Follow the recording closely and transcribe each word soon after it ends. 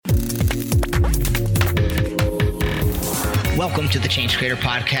Welcome to the Change Creator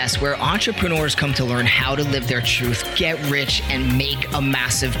Podcast, where entrepreneurs come to learn how to live their truth, get rich, and make a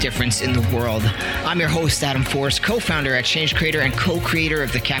massive difference in the world. I'm your host, Adam Forrest, co-founder at Change Creator and co-creator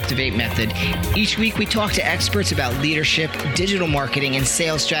of the Captivate Method. Each week, we talk to experts about leadership, digital marketing, and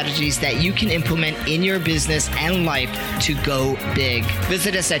sales strategies that you can implement in your business and life to go big.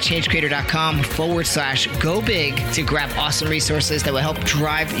 Visit us at changecreator.com/go big to grab awesome resources that will help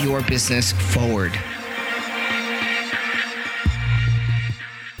drive your business forward.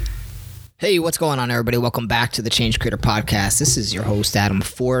 Hey, what's going on, everybody? Welcome back to the Change Creator Podcast. This is your host, Adam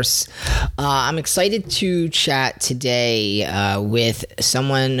Force. I'm excited to chat today with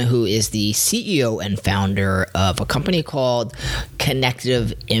someone who is the CEO and founder of a company called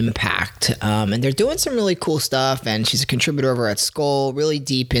Connective Impact. And they're doing some really cool stuff, and she's a contributor over at Skoll, really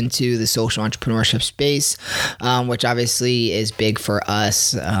deep into the social entrepreneurship space, which obviously is big for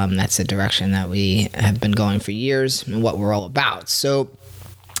us. That's the direction that we have been going for years and what we're all about. So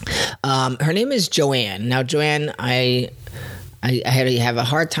her name is Joanne. Now, Joanne, I had to have a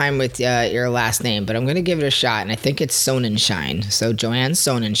hard time with your last name, but I'm going to give it a shot, and I think it's Sonnenschein. So Joanne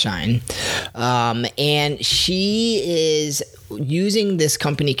Sonnenschein. And she is using this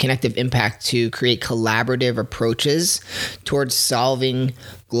company, Connective Impact, to create collaborative approaches towards solving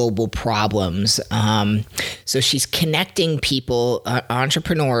global problems. So she's connecting people,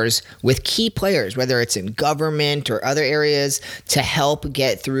 entrepreneurs, with key players, whether it's in government or other areas, to help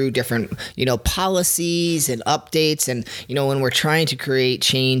get through different, policies and updates. And, when we're trying to create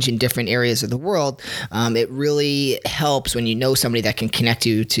change in different areas of the world, it really helps when you know somebody that can connect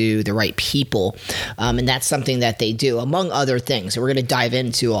you to the right people. And that's something that they do, among other things. So we're going to dive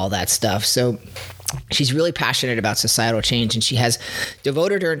into all that stuff. So she's really passionate about societal change, and she has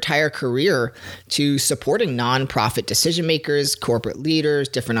devoted her entire career to supporting nonprofit decision makers, corporate leaders,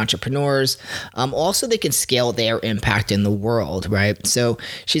 different entrepreneurs. Also, they can scale their impact in the world, right? So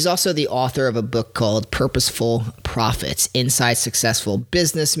she's also the author of a book called Purposeful Profits: Inside Successful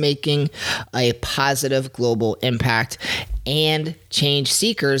Business Making, a Positive Global Impact, and Change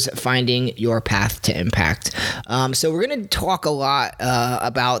Seekers Finding Your Path to Impact. So we're going to talk a lot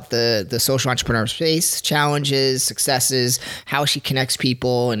about the social entrepreneur space, challenges, successes, how she connects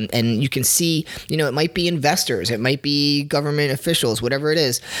people, and you can see, it might be investors, it might be government officials, whatever it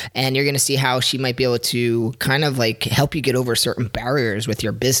is, and you're going to see how she might be able to kind of like help you get over certain barriers with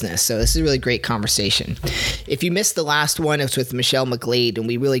your business. So this is a really great conversation. If you missed the last one, it's with Michelle McGlade, and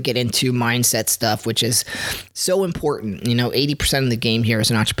we really get into mindset stuff, which is so important. 80% of the game here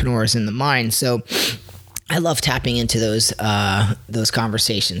as an entrepreneur is in the mind. So I love tapping into those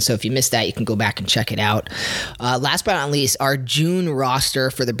conversations. So if you missed that, you can go back and check it out. Last but not least, our June roster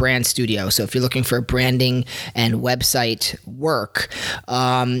for the Brand Studio. So if you're looking for branding and website work,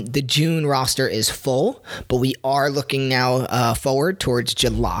 the June roster is full, but we are looking now forward towards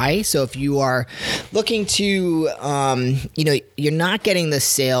July. So if you are looking to, you're not getting the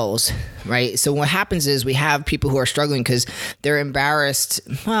sales, right? So what happens is we have people who are struggling because they're embarrassed.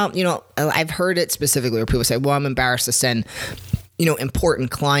 Well, I've heard it specifically where people say, well, I'm embarrassed to send,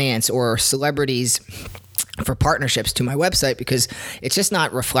 important clients or celebrities for partnerships to my website because it's just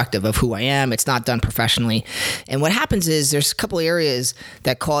not reflective of who I am. It's not done professionally. And what happens is there's a couple areas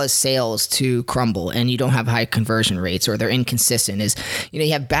that cause sales to crumble and you don't have high conversion rates or they're inconsistent is,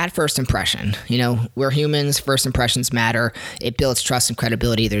 you have bad first impression. We're humans, first impressions matter. It builds trust and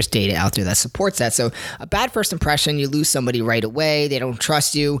credibility. There's data out there that supports that. So a bad first impression, you lose somebody right away. They don't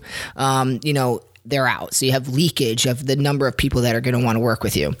trust you. They're out. So you have leakage of the number of people that are going to want to work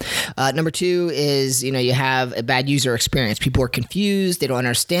with you. Number two is, you have a bad user experience. People are confused. They don't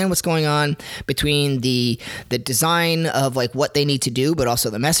understand what's going on between the design of like what they need to do, but also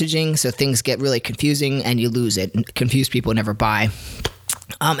the messaging. So things get really confusing and you lose it. Confused people never buy.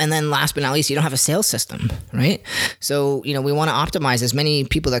 And then last but not least, you don't have a sales system, right? So, we want to optimize as many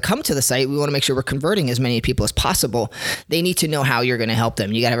people that come to the site. We want to make sure we're converting as many people as possible. They need to know how you're going to help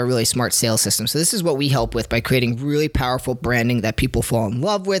them. You got to have a really smart sales system. So this is what we help with by creating really powerful branding that people fall in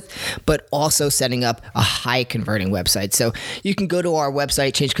love with, but also setting up a high converting website. So you can go to our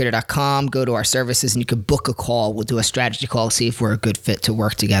website, changecreator.com, go to our services, and you can book a call. We'll do a strategy call, see if we're a good fit to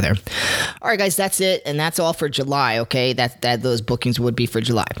work together. All right, guys, that's it. And that's all for July, okay? That those bookings would be for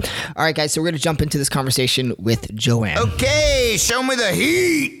July. All right, guys, so we're going to jump into this conversation with Joanne. Okay, show me the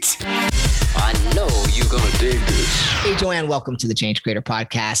heat. I know you're going to dig this. Hey, Joanne, welcome to the Change Creator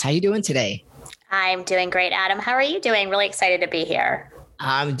Podcast. How you doing today? I'm doing great, Adam. How are you doing? Really excited to be here.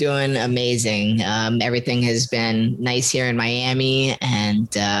 I'm doing amazing. Everything has been nice here in Miami,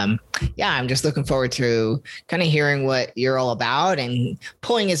 and I'm just looking forward to kind of hearing what you're all about and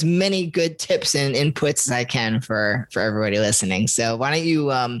pulling as many good tips and inputs as I can for everybody listening. So why don't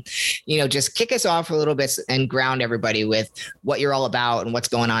you, just kick us off a little bit and ground everybody with what you're all about and what's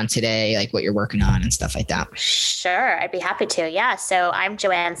going on today, like what you're working on and stuff like that. Sure, I'd be happy to. Yeah, so I'm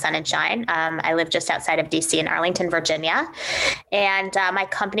Joanne Sonnenschein. I live just outside of DC in Arlington, Virginia, and my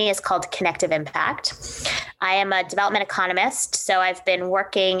company is called Connective Impact. I am a development economist, so I've been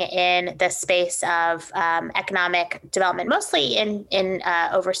working in the space of economic development, mostly in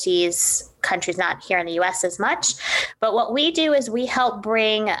overseas countries, not here in the US as much. But what we do is we help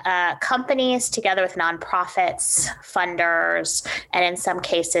bring companies together with nonprofits, funders, and in some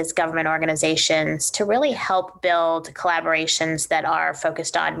cases, government organizations to really help build collaborations that are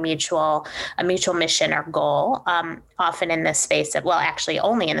focused on a mutual mission or goal, often in the space of, actually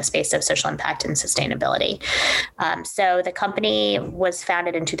only in the space of social impact and sustainability. So the company was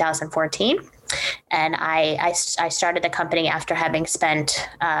founded in 2014. And I started the company after having spent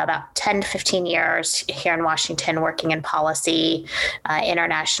about 10 to 15 years here in Washington working in policy,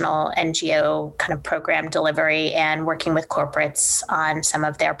 international NGO kind of program delivery, and working with corporates on some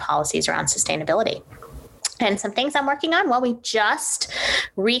of their policies around sustainability. And some things I'm working on. Well, we just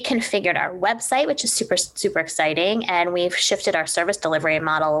reconfigured our website, which is super, super exciting. And we've shifted our service delivery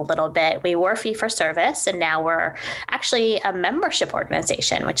model a little bit. We were fee for service, and now we're actually a membership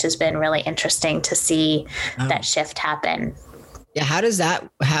organization, which has been really interesting to see that shift happen. Yeah. How does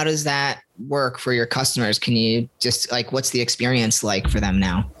that work for your customers? Can you just what's the experience like for them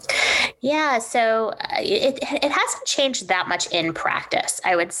now? Yeah, so it hasn't changed that much in practice.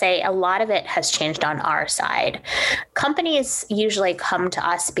 I would say a lot of it has changed on our side. Companies usually come to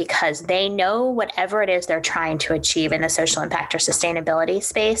us because they know whatever it is they're trying to achieve in the social impact or sustainability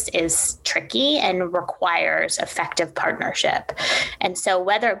space is tricky and requires effective partnership. And so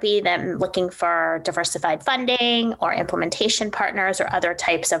whether it be them looking for diversified funding or implementation partners or other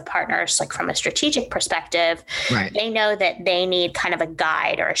types of partners, like from a strategic perspective, right, they know that they need kind of a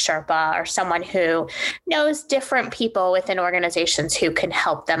guide or a Sherpa or someone who knows different people within organizations who can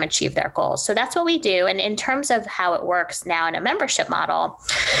help them achieve their goals. So that's what we do. And in terms of how it works now in a membership model,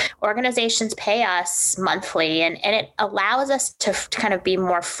 organizations pay us monthly, and it allows us to kind of be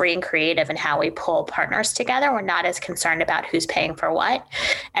more free and creative in how we pull partners together. We're not as concerned about who's paying for what.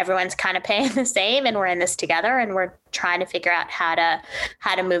 Everyone's kind of paying the same, and we're in this together, and we're trying to figure out how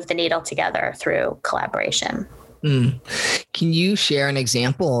to move the needle together through collaboration. Can you share an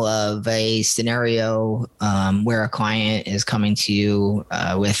example of a scenario where a client is coming to you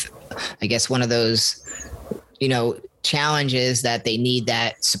with, I guess, one of those, challenges that they need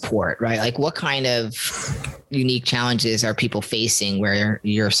that support, right? Like what kind of unique challenges are people facing where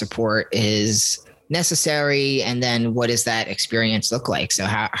your support is necessary? And then what does that experience look like? So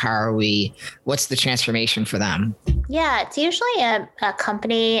what's the transformation for them? Yeah, it's usually a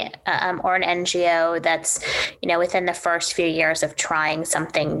company or an NGO that's, within the first few years of trying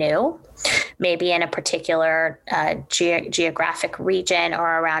something new, maybe in a particular geographic region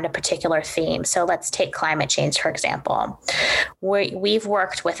or around a particular theme. So let's take climate change, for example. We've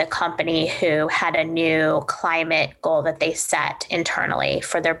worked with a company who had a new climate goal that they set internally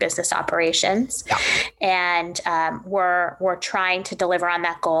for their business operations. Yeah. And we're trying to deliver on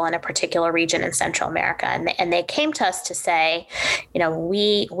that goal in a particular region in Central America. And they came to us to say,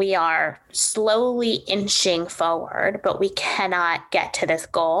 we are slowly inching forward, but we cannot get to this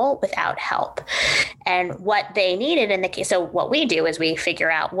goal without help. And what they needed so what we do is we figure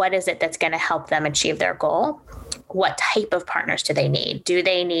out what is it that's going to help them achieve their goal. What type of partners do they need? Do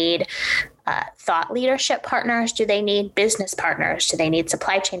they need thought leadership partners? Do they need business partners? Do they need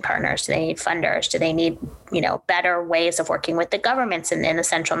supply chain partners? Do they need funders? Do they need, better ways of working with the governments in the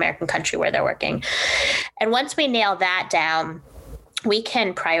Central American country where they're working? And once we nail that down, we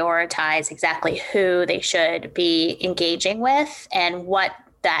can prioritize exactly who they should be engaging with and what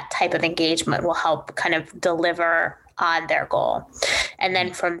that type of engagement will help kind of deliver on their goal. And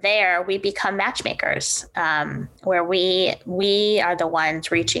then from there, we become matchmakers, where we are the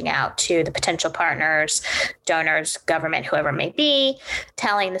ones reaching out to the potential partners, donors, government, whoever it may be,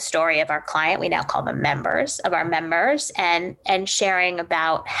 telling the story of our client. We now call them members of our members, and sharing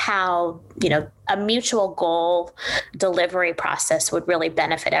about how, a mutual goal delivery process would really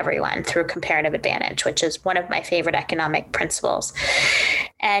benefit everyone through comparative advantage, which is one of my favorite economic principles.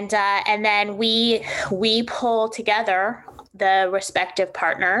 And then we pull together the respective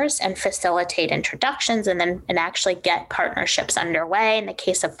partners and facilitate introductions and actually get partnerships underway. In the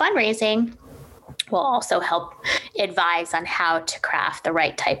case of fundraising, will also help advise on how to craft the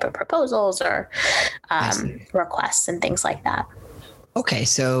right type of proposals or requests and things like that. Okay,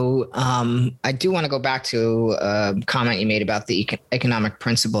 so I do want to go back to a comment you made about the economic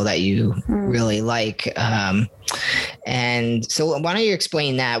principle that you really like. And so why don't you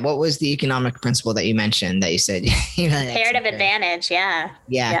explain that? What was the economic principle that you mentioned that you said? Comparative advantage, yeah.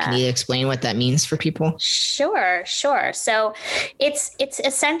 Can you explain what that means for people? Sure. So it's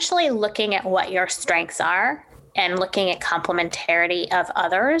essentially looking at what your strengths are and looking at complementarity of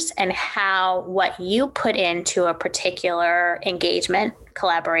others and how what you put into a particular engagement,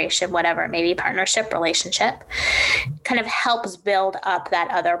 collaboration, whatever it may be, partnership, relationship, kind of helps build up that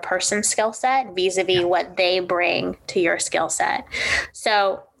other person's skill set vis-a-vis what they bring to your skill set.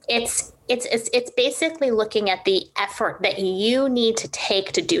 So it's basically looking at the effort that you need to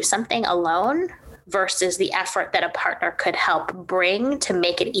take to do something alone versus the effort that a partner could help bring to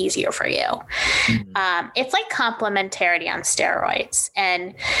make it easier for you. It's like complementarity on steroids.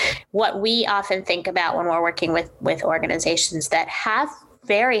 And what we often think about when we're working with organizations that have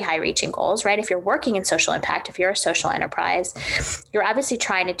very high reaching goals, right? If you're working in social impact, if you're a social enterprise, you're obviously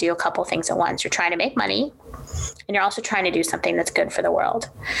trying to do a couple things at once. You're trying to make money and you're also trying to do something that's good for the world.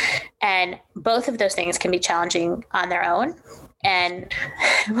 And both of those things can be challenging on their own. And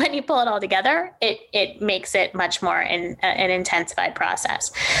when you pull it all together, it makes it much more an intensified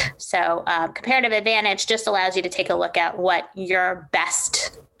process. So comparative advantage just allows you to take a look at what you're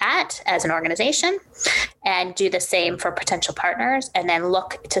best at as an organization and do the same for potential partners, and then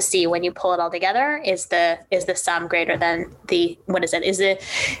look to see when you pull it all together, is the sum greater than the, what is it?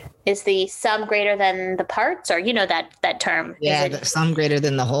 Is the sum greater than the parts, or that term? Yeah, the sum greater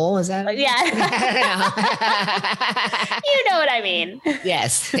than the whole. Is that? Yeah. You know what I mean.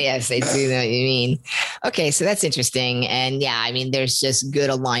 Yes, I do know what you mean. Okay, so that's interesting. And yeah, I mean, there's just good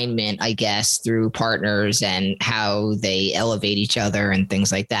alignment, I guess, through partners and how they elevate each other and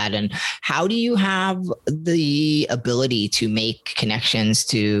things like that. And how do you have the ability to make connections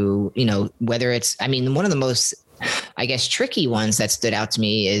to, whether it's, I mean, one of the most, I guess, tricky ones that stood out to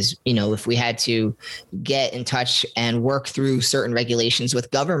me is, if we had to get in touch and work through certain regulations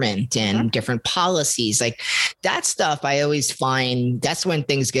with government and different policies, like that stuff, I always find that's when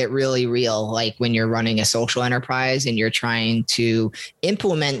things get really real. Like when you're running a social enterprise and you're trying to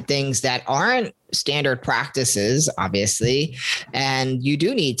implement things that aren't standard practices, obviously. And you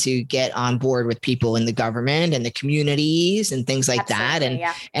do need to get on board with people in the government and the communities and things like that.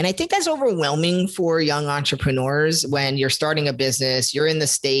 And I think that's overwhelming for young entrepreneurs when you're starting a business, you're in the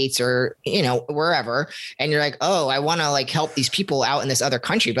States or, wherever, and you're like, oh, I want to help these people out in this other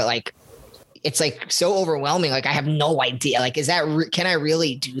country. But it's so overwhelming. Like, I have no idea. Like, can I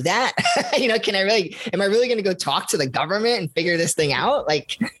really do that? Am I really going to go talk to the government and figure this thing out?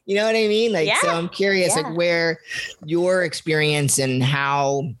 You know what I mean? So I'm curious, where your experience and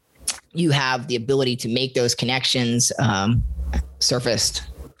how you have the ability to make those connections surfaced.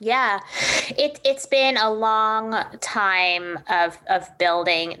 Yeah, it's been a long time of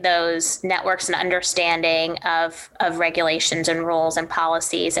building those networks and understanding of regulations and rules and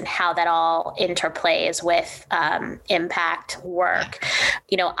policies and how that all interplays with impact work.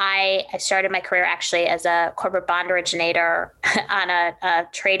 I started my career actually as a corporate bond originator on a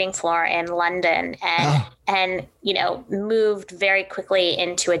trading floor in London, and moved very quickly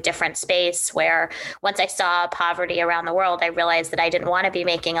into a different space where once I saw poverty around the world, I realized that I didn't want to be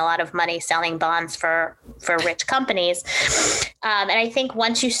making a lot of money selling bonds for rich companies. And I think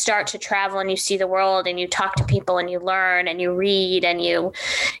once you start to travel and you see the world and you talk to people and you learn and you read and you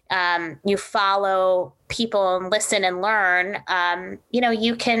follow people and listen and learn,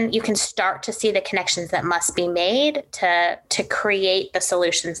 you can start to see the connections that must be made to create the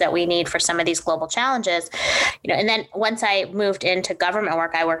solutions that we need for some of these global challenges. And then once I moved into government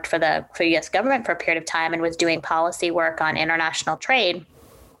work, I worked for the U.S. government for a period of time and was doing policy work on international trade.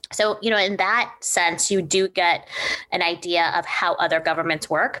 So, in that sense, you do get an idea of how other governments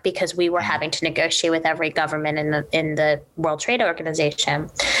work because we were having to negotiate with every government in the World Trade Organization.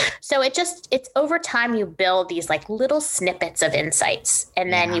 So it's over time you build these little snippets of insights,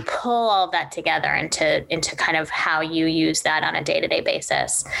 and then you pull all of that together into kind of how you use that on a day-to-day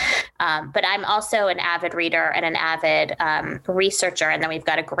basis. But I'm also an avid reader and an avid researcher, and then we've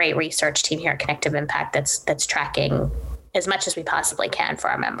got a great research team here at Connective Impact that's tracking as much as we possibly can for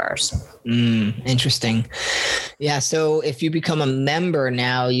our members. Interesting. Yeah. So if you become a member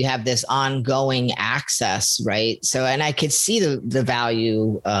now, you have this ongoing access, right? So, and I could see the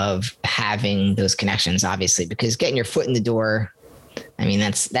value of having those connections, obviously, because getting your foot in the door, I mean,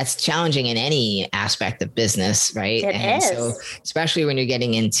 that's challenging in any aspect of business, right? It is. So especially when you're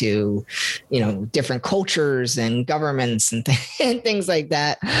getting into, different cultures and governments and things like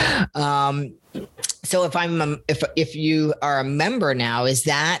that. So if you are a member now, is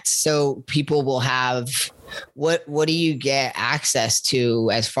that so people will have what do you get access to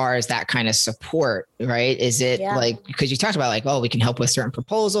as far as that kind of support, right? Is it like, because you talked about like, oh, we can help with certain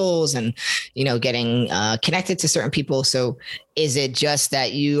proposals and, getting connected to certain people. So is it just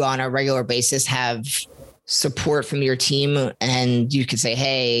that you on a regular basis have support from your team and you could say,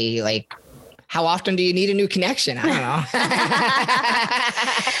 hey, like, how often do you need a new connection? I don't know.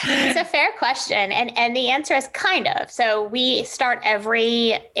 It's a fair question. And the answer is kind of. So we start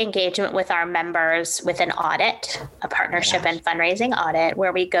every engagement with our members with an audit, a partnership and fundraising audit,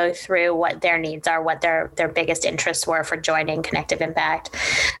 where we go through what their needs are, what their biggest interests were for joining Connective Impact.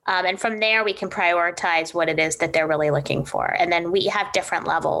 And from there, we can prioritize what it is that they're really looking for. And then we have different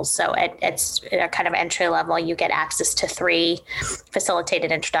levels. So it's a kind of entry level, you get access to 3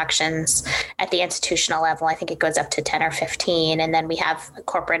 facilitated introductions. At the institutional level, I think it goes up to 10 or 15. And then we have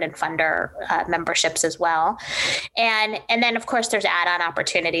corporate and funder memberships as well. And then, of course, there's add-on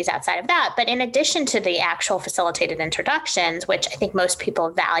opportunities outside of that. But in addition to the actual facilitated introductions, which I think most people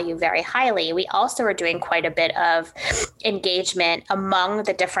value very highly, we also are doing quite a bit of engagement among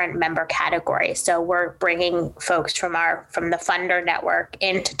the different member categories. So we're bringing folks from the funder network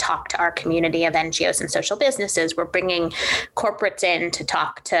in to talk to our community of NGOs and social businesses. We're bringing corporates in to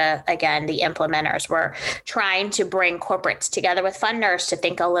talk to, again, the implementers. We're trying to bring corporates together with funders to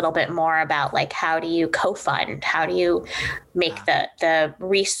think a little bit more about like, how do you co-fund? How do you make the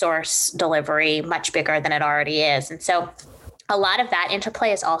resource delivery much bigger than it already is? And so a lot of that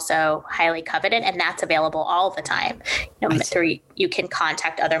interplay is also highly coveted, and that's available all the time. You can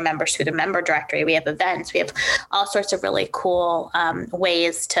contact other members through the member directory. We have events. We have all sorts of really cool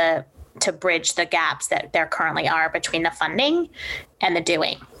ways to bridge the gaps that there currently are between the funding and the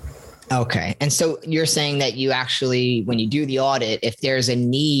doing. Okay. And so you're saying that you actually, when you do the audit, if there's a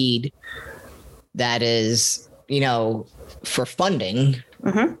need that is, for funding,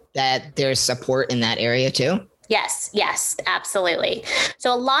 that there's support in that area too? Yes, absolutely.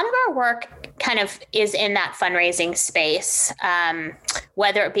 So a lot of our work kind of is in that fundraising space,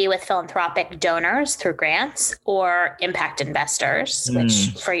 whether it be with philanthropic donors through grants or impact investors,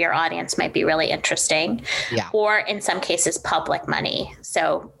 which for your audience might be really interesting, or in some cases, public money.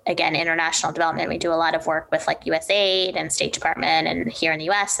 So again, international development, we do a lot of work with like USAID and State Department and here in the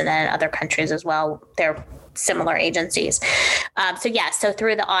US and then other countries as well. They're similar agencies. So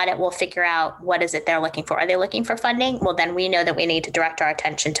through the audit, we'll figure out what is it they're looking for. Are they looking for funding? Well, then we know that we need to direct our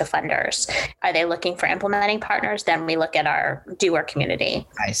attention to funders. Are they looking for implementing partners? Then we look at our doer community,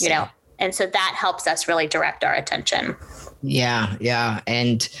 I see. And so that helps us really direct our attention. Yeah.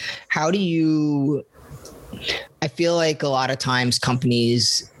 And how do you, I feel like a lot of times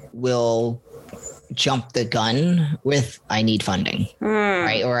companies will jump the gun with, I need funding,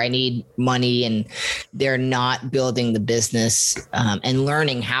 right? Or I need money, and they're not building the business and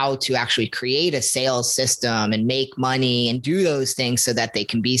learning how to actually create a sales system and make money and do those things so that they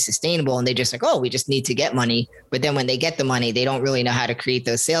can be sustainable. And they just like, oh, we just need to get money. But then when they get the money, they don't really know how to create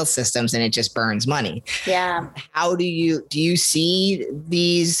those sales systems, and it just burns money. Yeah. How do you see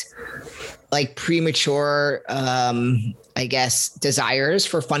these like premature, I guess, desires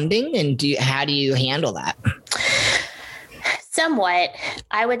for funding, and how do you handle that? Somewhat.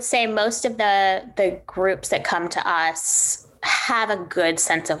 I would say most of the groups that come to us have a good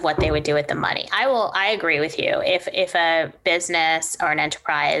sense of what they would do with the money. I agree with you. If a business or an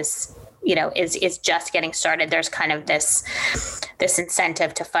enterprise, is just getting started, there's kind of this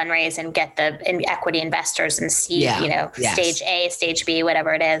incentive to fundraise and get the equity investors and see, stage A, stage B,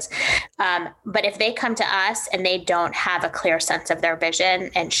 whatever it is. But if they come to us and they don't have a clear sense of their vision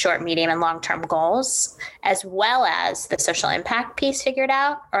and short, medium, and long-term goals, as well as the social impact piece figured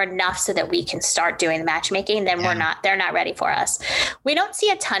out, or enough so that we can start doing the matchmaking, then they're not ready for us. We don't see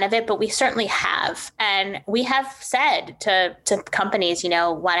a ton of it, but we certainly have. And we have said to companies,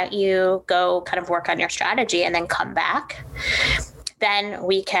 why don't you go kind of work on your strategy and then come back? Then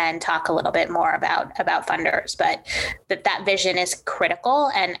we can talk a little bit more about funders, but that vision is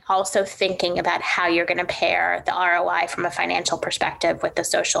critical, and also thinking about how you're going to pair the ROI from a financial perspective with the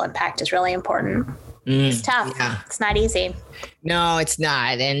social impact is really important. It's tough. Yeah. It's not easy. No, it's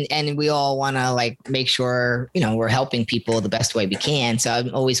not. And we all want to like make sure, we're helping people the best way we can. So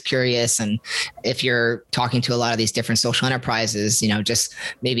I'm always curious. And if you're talking to a lot of these different social enterprises, just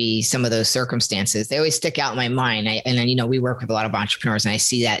maybe some of those circumstances, they always stick out in my mind. And then, we work with a lot of entrepreneurs and I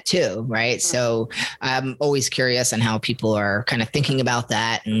see that too. Right. Mm-hmm. So I'm always curious on how people are kind of thinking about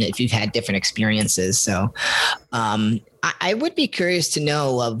that. And if you've had different experiences. So I would be curious to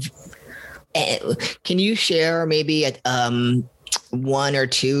know can you share maybe one or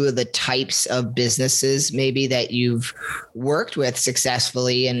two of the types of businesses maybe that you've worked with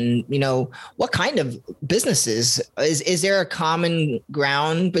successfully, and what kind of businesses is there a common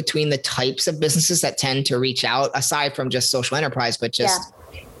ground between the types of businesses that tend to reach out aside from just social enterprise, but just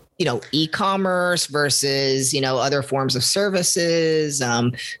e-commerce versus, other forms of services,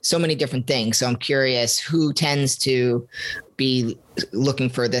 so many different things. So I'm curious who tends to be looking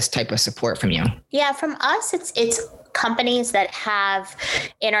for this type of support from you? Yeah, from us, it's companies that have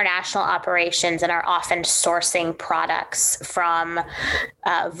international operations and are often sourcing products from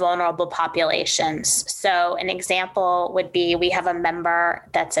vulnerable populations. So an example would be, we have a member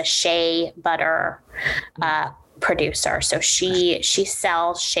that's a shea butter producer. So she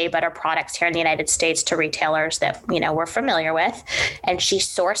sells shea butter products here in the United States to retailers that, we're familiar with. And she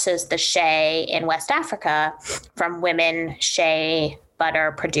sources the shea in West Africa from women shea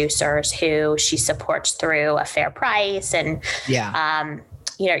butter producers who she supports through a fair price. And,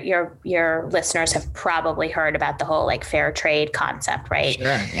 your listeners have probably heard about the whole like fair trade concept, right?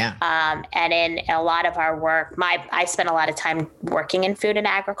 Sure, yeah. And in a lot of our work, I spent a lot of time working in food and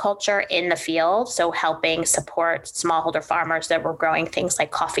agriculture in the field. So helping support smallholder farmers that were growing things like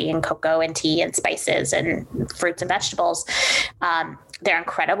coffee and cocoa and tea and spices and fruits and vegetables. They're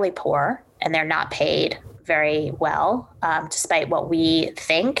incredibly poor and they're not paid very well, despite what we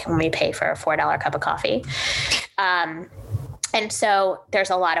think when we pay for a $4 cup of coffee. And so there's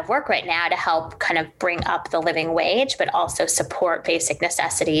a lot of work right now to help kind of bring up the living wage, but also support basic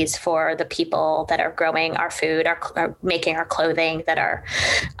necessities for the people that are growing our food, are making our clothing, that are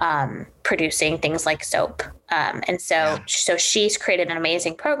producing things like soap. So she's created an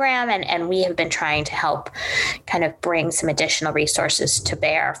amazing program, and we have been trying to help kind of bring some additional resources to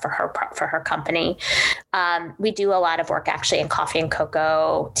bear for her company. We do a lot of work actually in coffee and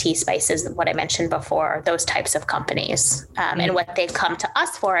cocoa, tea, spices, what I mentioned before, those types of companies. And what they've come to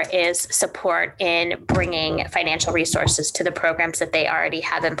us for is support in bringing financial resources to the programs that they already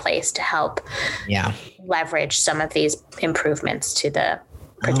have in place to help leverage some of these improvements to the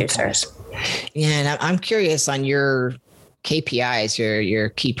producers. Okay. Yeah, and I'm curious on your KPIs, your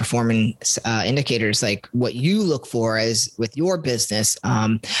key performance indicators, like what you look for as with your business,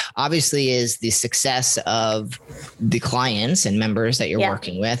 obviously is the success of the clients and members that you're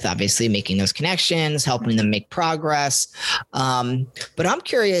working with, obviously making those connections, helping them make progress. But I'm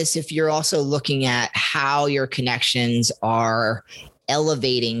curious if you're also looking at how your connections are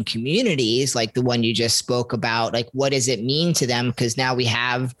elevating communities like the one you just spoke about. Like, what does it mean to them? Because now we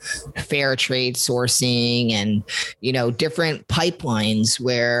have fair trade sourcing and, different pipelines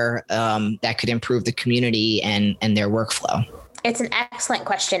where that could improve the community and their workflow. It's an excellent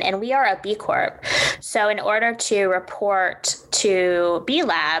question. And we are a B Corp. So in order to report to B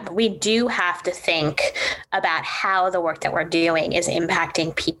Lab, we do have to think about how the work that we're doing is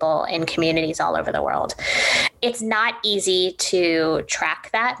impacting people in communities all over the world. It's not easy to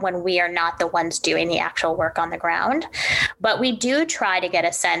track that when we are not the ones doing the actual work on the ground, but we do try to get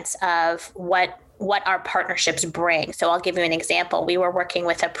a sense of what our partnerships bring. So I'll give you an example. We were working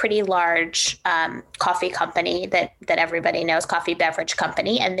with a pretty large coffee company that everybody knows, coffee beverage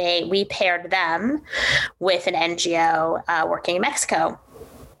company, and we paired them with an NGO working in Mexico,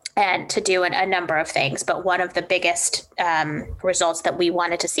 and to do a number of things. But one of the biggest results that we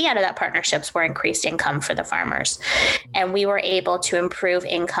wanted to see out of that partnerships were increased income for the farmers. And we were able to improve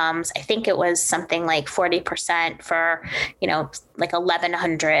incomes. I think it was something like 40% for, like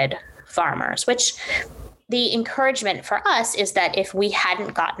 1,100 farmers, which the encouragement for us is that if we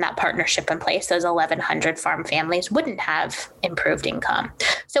hadn't gotten that partnership in place, those 1,100 farm families wouldn't have improved income.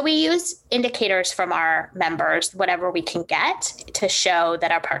 So we use indicators from our members, whatever we can get, to show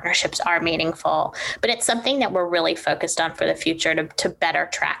that our partnerships are meaningful. But it's something that we're really focused on for the future to better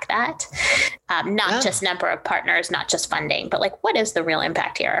track that. Not just number of partners, not just funding, but like, what is the real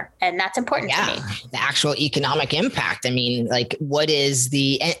impact here? And that's important to me. The actual economic impact. I mean, like, what is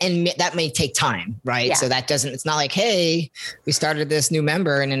and that may take time, right? Yeah. So it's not like, hey, we started this new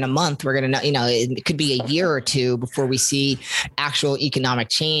member and in a month we're going to, it could be a year or two before we see actual economic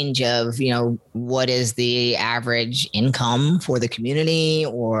change of, what is the average income for the community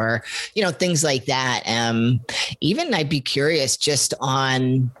or, things like that. Even I'd be curious just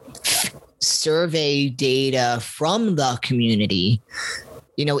on survey data from the community.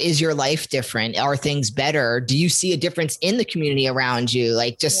 Is your life different? Are things better? Do you see a difference in the community around you?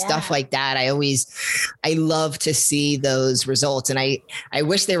 Like just stuff like that. I love to see those results. And I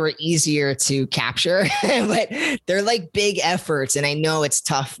wish they were easier to capture, but they're like big efforts. And I know it's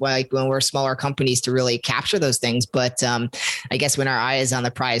tough, like when we're smaller companies to really capture those things. But I guess when our eye is on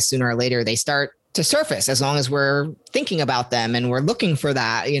the prize, sooner or later, they start to surface as long as we're thinking about them and we're looking for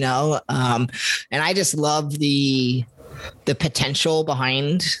that, and I just love the potential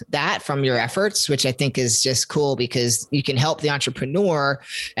behind that from your efforts, which I think is just cool because you can help the entrepreneur,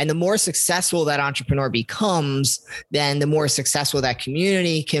 and the more successful that entrepreneur becomes, then the more successful that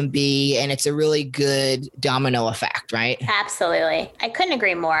community can be. And it's a really good domino effect, right? Absolutely. I couldn't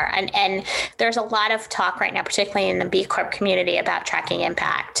agree more. And there's a lot of talk right now, particularly in the B Corp community, about tracking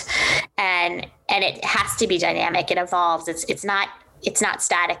impact, and it has to be dynamic. It evolves. It's not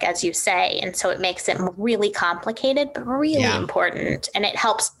static, as you say. And so it makes it really complicated, but really important. And it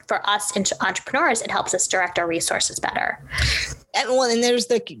helps for us entrepreneurs, it helps us direct our resources better. And there's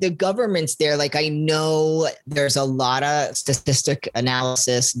the governments there. Like I know there's a lot of statistic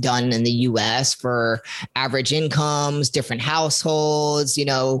analysis done in the US for average incomes, different households,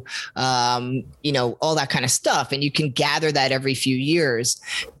 all that kind of stuff. And you can gather that every few years.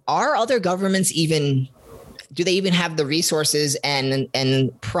 Are other governments do they even have the resources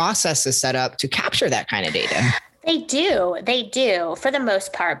and processes set up to capture that kind of data? They do for the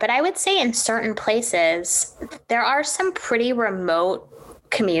most part. But I would say in certain places, there are some pretty remote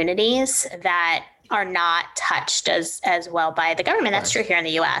communities that are not touched as well by the government. That's true here in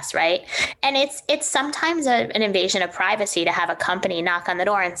the US, right? And it's sometimes an invasion of privacy to have a company knock on the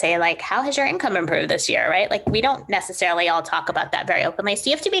door and say, like, how has your income improved this year, right? Like, we don't necessarily all talk about that very openly. So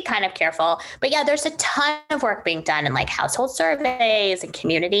you have to be kind of careful. But yeah, there's a ton of work being done in like household surveys and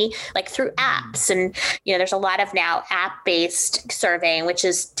community, like through apps. And, there's a lot of now app-based surveying, which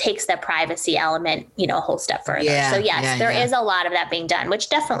takes the privacy element, a whole step further. So yes, there is a lot of that being done, which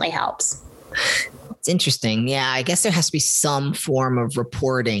definitely helps. It's interesting. Yeah, I guess there has to be some form of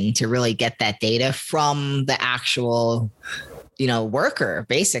reporting to really get that data from the actual, worker,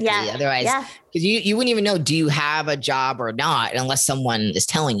 basically. Otherwise, because you wouldn't even know, do you have a job or not, unless someone is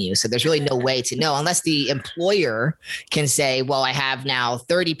telling you. So there's really no way to know unless the employer can say, well, I have now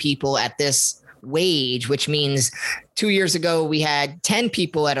 30 people at this wage, which means 2 years ago we had 10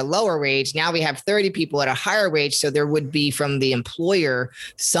 people at a lower wage. Now we have 30 people at a higher wage. So there would be from the employer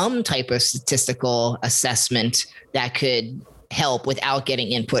some type of statistical assessment that could help without getting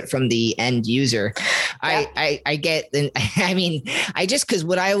input from the end user. Yeah. I get, because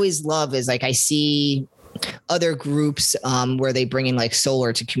what I always love is like I see other groups where they bring in like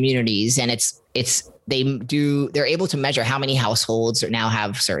solar to communities, and they're able to measure how many households now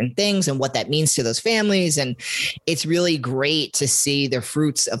have certain things and what that means to those families. And it's really great to see the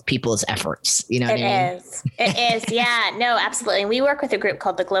fruits of people's efforts. You know what I mean? It is. Yeah, no, absolutely. And we work with a group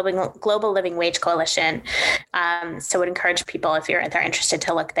called the Global Living Wage Coalition. So would encourage people, if they're interested,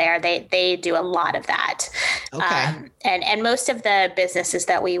 to look there. They do a lot of that. Okay. And most of the businesses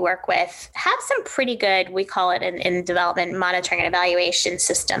that we work with have some pretty good, we call it in development, monitoring and evaluation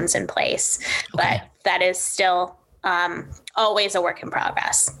systems in place. Okay. But that is still always a work in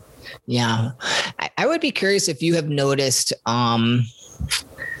progress. Yeah. I would be curious if you have noticed,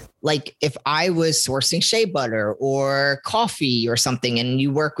 like if I was sourcing shea butter or coffee or something, and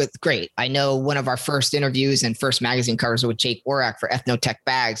you work with, great. I know one of our first interviews and first magazine covers with Jake Orak for Ethnotech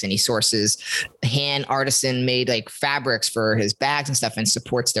Bags, and he sources hand artisan made like fabrics for his bags and stuff and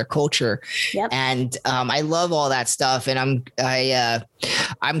supports their culture. Yep. And I love all that stuff. And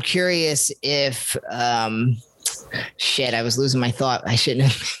I'm curious if, I was losing my thought. I shouldn't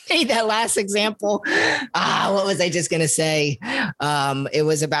have made that last example. What was I just going to say? It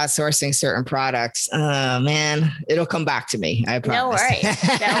was about sourcing certain products. Man, it'll come back to me. I promise.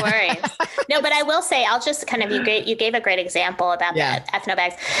 No worries. No, but I will say, I'll just kind of, you gave a great example about the ethno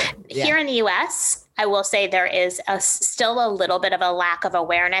bags. Here in the US, I will say there is still a little bit of a lack of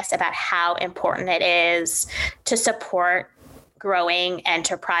awareness about how important it is to support growing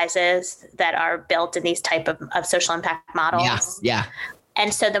enterprises that are built in these type of social impact models. Yeah.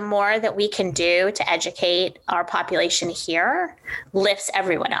 And so the more that we can do to educate our population here lifts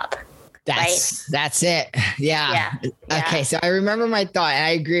everyone up. That's it. Yeah. Okay. So I remember my thought, and I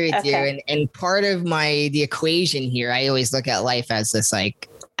agree with you. And part of the equation here, I always look at life as this like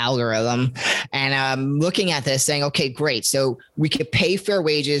algorithm, and I'm looking at this saying, okay, great. So we could pay fair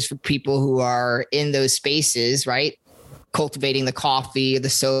wages for people who are in those spaces, right? Cultivating the coffee, the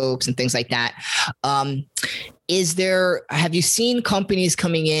soaps and things like that. Have you seen companies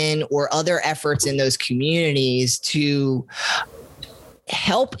coming in or other efforts in those communities to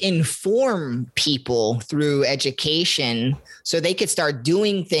help inform people through education so they could start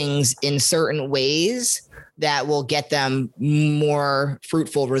doing things in certain ways that will get them more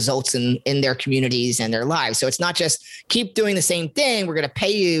fruitful results in their communities and their lives? So it's not just keep doing the same thing. We're going to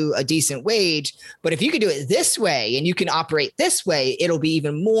pay you a decent wage, but if you could do it this way and you can operate this way, it'll be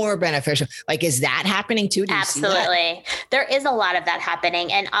even more beneficial. Like, is that happening too? Absolutely. There is a lot of that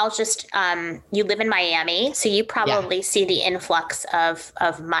happening. And I'll just, you live in Miami, so you probably see the influx of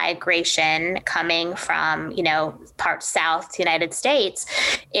migration coming from, parts south to the United States.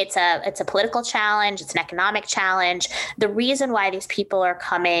 It's a political challenge. It's an economic challenge. The reason why these people are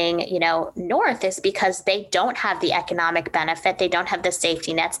coming, north is because they don't have the economic benefit. They don't have the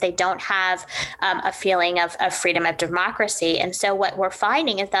safety nets. They don't have a feeling of freedom of democracy. And so what we're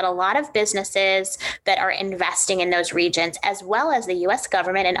finding is that a lot of businesses that are investing in those regions, as well as the U.S.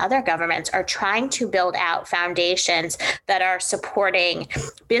 government and other governments, are trying to build out foundations that are supporting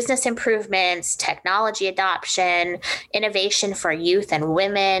business improvements, technology adoption, innovation for youth and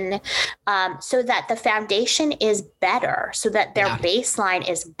women, so that the foundation is better, so that their baseline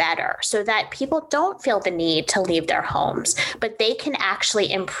is better, so that people don't feel the need to leave their homes, but they can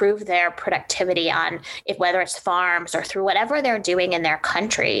actually improve their productivity on whether it's farms or through whatever they're doing in their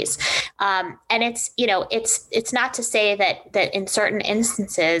countries. And it's not to say that in certain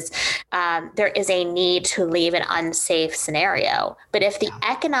instances there is a need to leave an unsafe scenario, but if the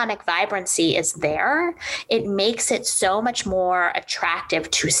economic vibrancy is there, it makes it so much more attractive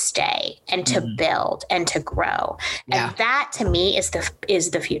to stay and to build and to grow. And that to me is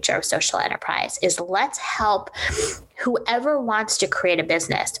the future of social enterprise, is let's help whoever wants to create a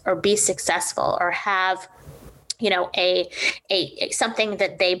business or be successful or have a something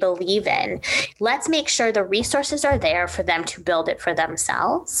that they believe in. Let's make sure the resources are there for them to build it for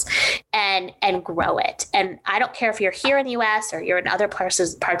themselves and grow it. And I don't care if you're here in the US or you're in other parts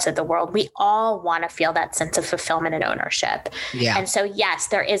of the world, we all want to feel that sense of fulfillment and ownership. Yeah. And so, yes,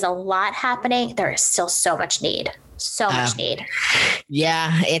 there is a lot happening. There is still so much need. So much need.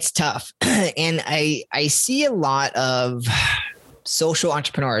 Yeah, it's tough. And I see a lot of social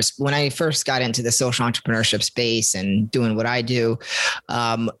entrepreneurs. When I first got into the social entrepreneurship space and doing what I do,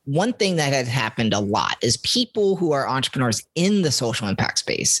 one thing that had happened a lot is people who are entrepreneurs in the social impact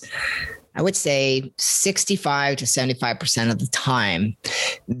space, I would say 65 to 75% of the time,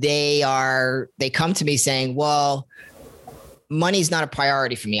 they come to me saying, well, money's not a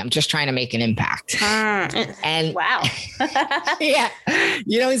priority for me. I'm just trying to make an impact. And wow. Yeah.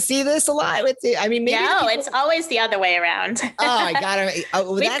 You don't see this a lot with it. I mean, maybe it's always the other way around. I got it.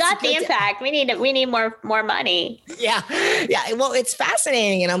 We've got the impact. We need more money. Yeah. Yeah. Well, it's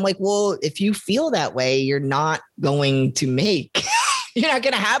fascinating. And I'm like, well, if you feel that way, you're not going to make you're not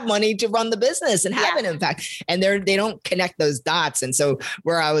going to have money to run the business and have an impact. And they don't connect those dots. And so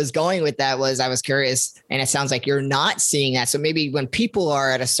where I was going with that was I was curious, and it sounds like you're not seeing that. So maybe when people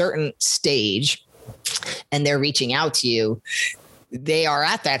are at a certain stage and they're reaching out to you, they are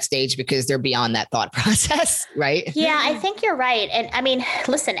at that stage because they're beyond that thought process, right? Yeah, I think you're right. And I mean,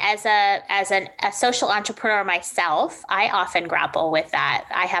 listen, as a social entrepreneur myself, I often grapple with that.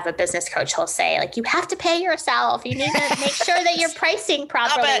 I have a business coach who'll say, like, you have to pay yourself. You need to make sure that you're pricing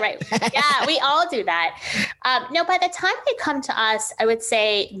properly, right? Yeah, we all do that. No, by the time they come to us, I would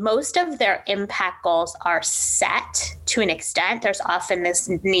say most of their impact goals are set to an extent. There's often this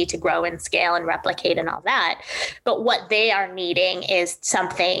need to grow and scale and replicate and all that. But what they are needing is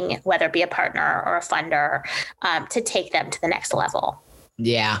something, whether it be a partner or a funder, to take them to the next level.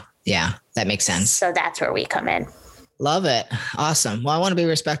 Yeah. That makes sense. So that's where we come in. Love it. Awesome. Well, I want to be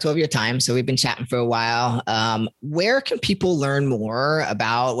respectful of your time. So we've been chatting for a while. Where can people learn more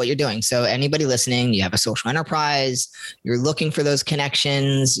about what you're doing? So anybody listening, you have a social enterprise, you're looking for those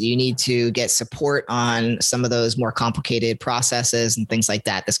connections, you need to get support on some of those more complicated processes and things like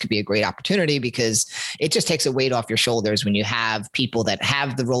that. This could be a great opportunity because it just takes a weight off your shoulders when you have people that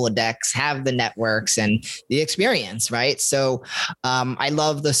have the Rolodex, have the networks and the experience, right? So I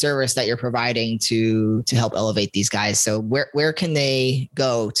love the service that you're providing to help elevate these guys. So where can they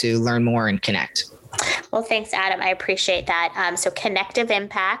go to learn more and connect? Well, thanks, Adam. I appreciate that. So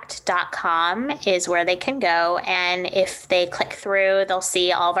connectiveimpact.com is where they can go. And if they click through, they'll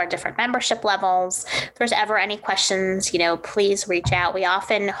see all of our different membership levels. If there's ever any questions, please reach out. We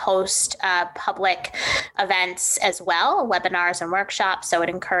often host public events as well, webinars and workshops. So I would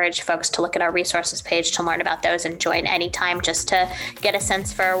encourage folks to look at our resources page to learn about those and join anytime, just to get a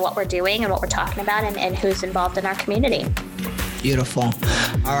sense for what we're doing and what we're talking about and who's involved in our community. Beautiful.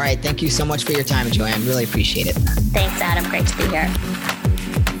 All right. Thank you so much for your time, Joanne. Really appreciate it. Thanks, Adam. Great to be here.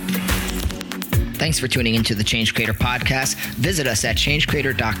 Thanks for tuning into the Change Creator Podcast. Visit us at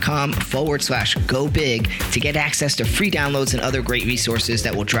changecreator.com/go big to get access to free downloads and other great resources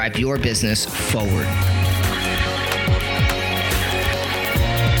that will drive your business forward.